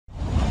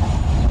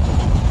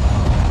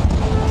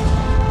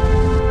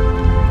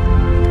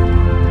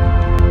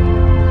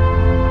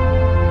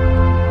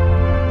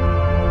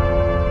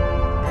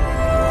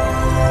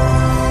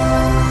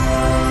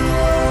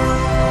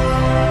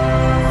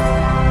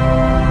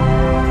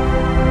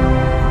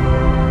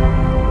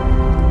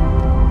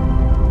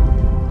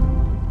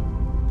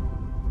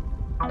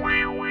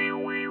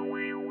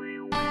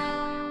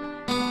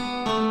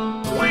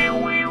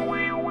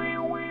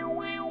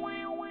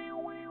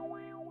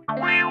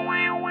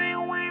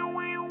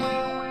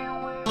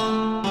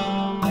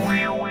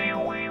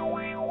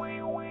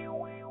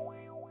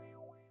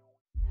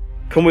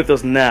Come with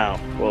us now,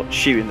 or I'll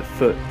shoot you in the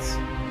foot.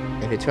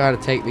 If you're trying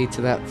to take me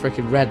to that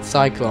frickin' red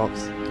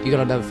Cyclops, you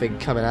got another thing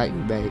coming at you,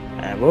 mate.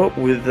 And what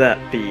would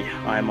that be,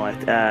 I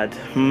might add,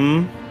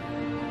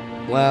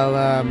 Well,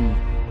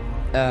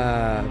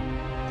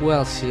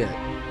 well, shit.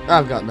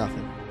 I've got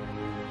nothing.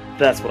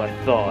 That's what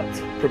I thought.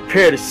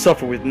 Prepare to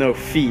suffer with no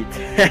feet.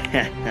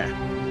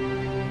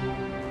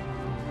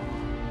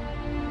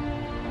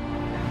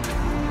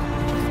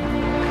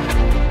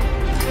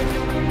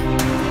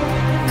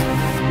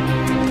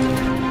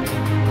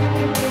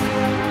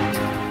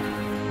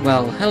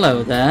 Well,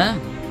 hello there.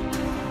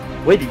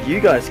 Where did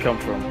you guys come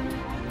from?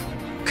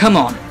 Come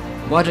on,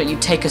 why don't you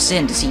take us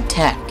in to see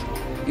Tech?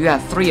 You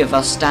have 3 of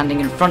us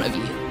standing in front of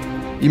you.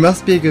 You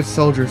must be a good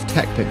soldier if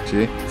Tech picked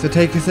you, so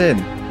take us in.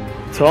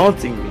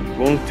 Taunting me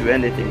won't do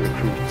anything,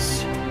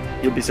 recruits.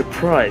 You'll be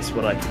surprised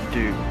what I can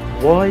do.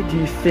 Why do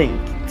you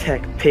think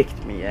Tech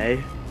picked me,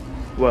 eh?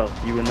 Well,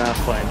 you will now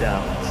find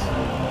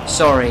out.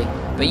 Sorry,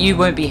 but you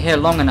won't be here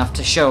long enough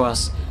to show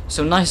us,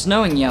 so nice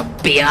knowing ya,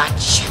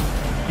 biatch!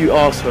 You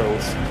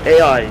assholes.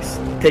 AIs,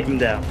 take them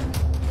down.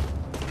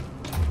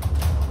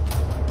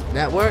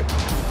 Network?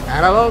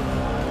 Analog?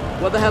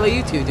 What the hell are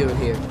you two doing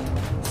here?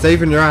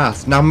 Saving your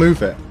ass, now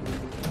move it.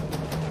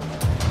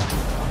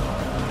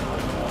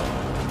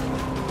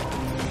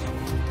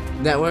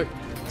 Network?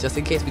 Just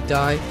in case we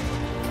die,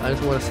 I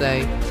just want to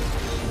say,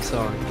 I'm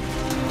sorry.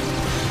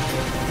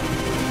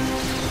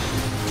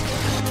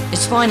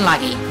 It's fine,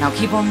 Laggy. Now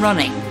keep on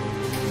running.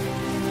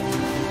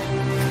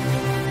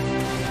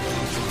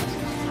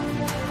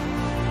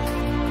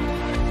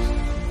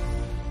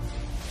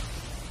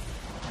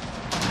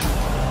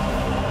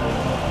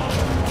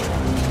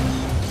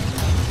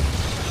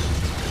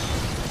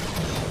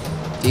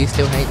 Do you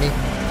still hate me?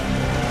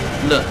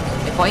 Look,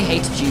 if I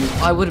hated you,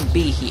 I wouldn't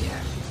be here.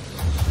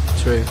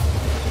 True.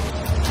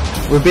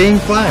 We're being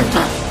flanked.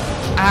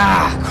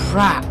 Ah,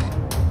 crap.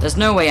 There's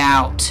no way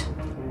out.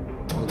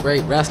 Well,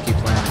 great rescue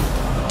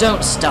plan.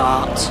 Don't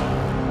start.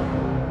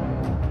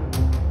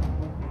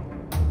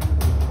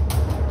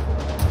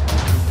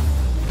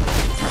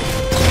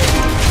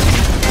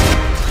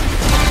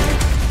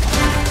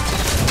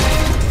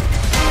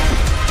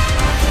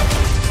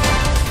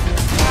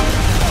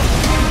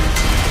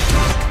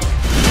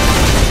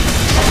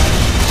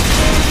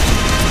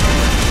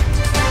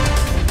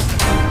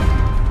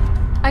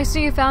 I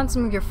see you found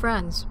some of your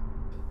friends.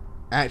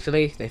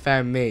 Actually, they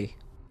found me.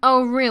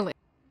 Oh, really?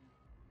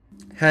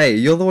 Hey,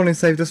 you're the one who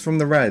saved us from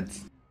the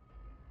Reds.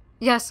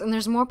 Yes, and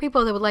there's more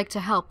people that would like to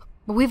help.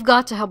 But we've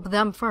got to help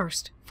them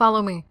first.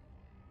 Follow me.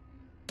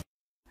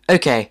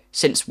 Okay,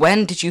 since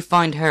when did you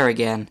find her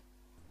again?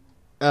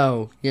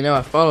 Oh, you know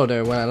I followed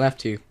her when I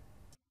left you.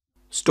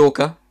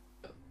 Stalker?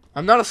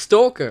 I'm not a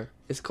stalker.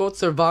 It's called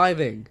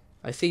surviving.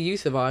 I see you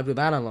survived with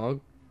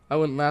Analog. I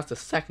wouldn't last a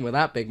second with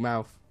that big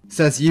mouth.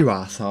 Says you,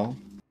 asshole.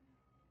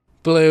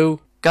 Blue.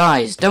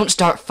 Guys, don't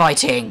start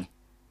fighting.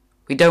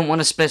 We don't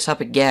want to split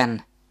up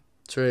again.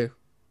 True.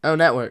 Oh,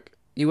 Network.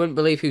 You wouldn't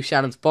believe who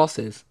Shannon's boss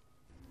is.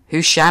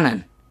 Who's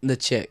Shannon? The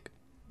chick.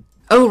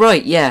 Oh,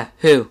 right, yeah.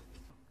 Who?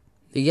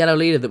 The yellow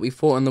leader that we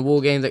fought in the War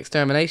Games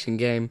extermination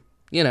game.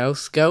 You know,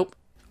 Scope.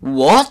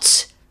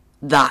 What?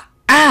 That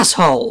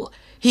asshole!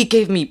 He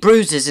gave me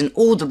bruises in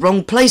all the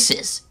wrong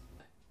places.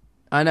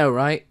 I know,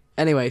 right?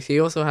 Anyway, she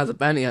also has a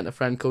bounty hunter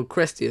friend called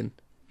Christian.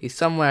 He's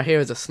somewhere here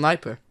as a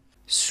sniper.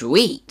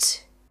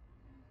 Sweet.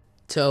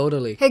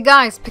 Totally. Hey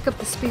guys, pick up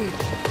the speed.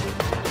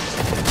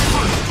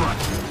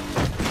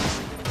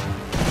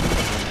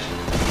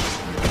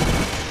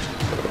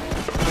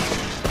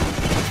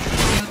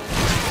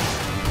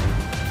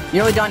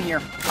 Nearly done here.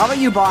 How about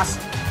you, boss?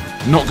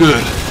 Not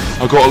good.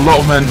 I've got a lot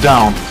of men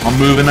down. I'm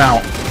moving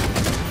out.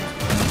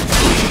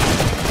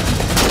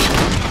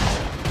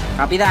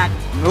 Copy that.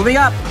 Moving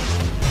up.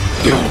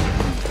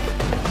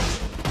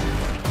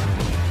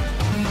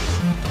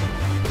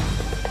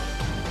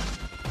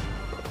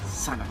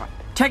 Son of a...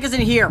 Tech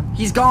isn't here.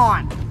 He's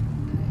gone.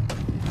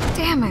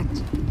 Damn it.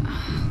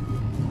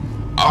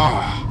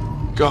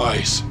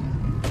 Guys.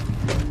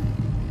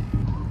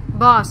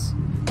 Boss.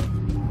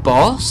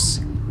 Boss?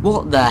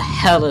 What the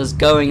hell is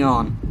going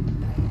on?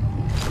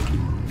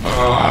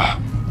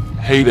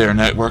 Hey there,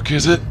 Network,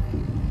 is it?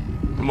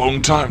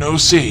 Long time no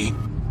see.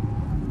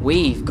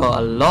 We've got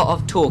a lot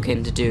of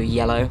talking to do,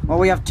 Yellow. Well,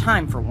 we have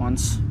time for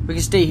once. We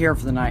can stay here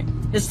for the night.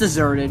 It's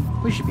deserted.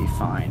 We should be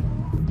fine.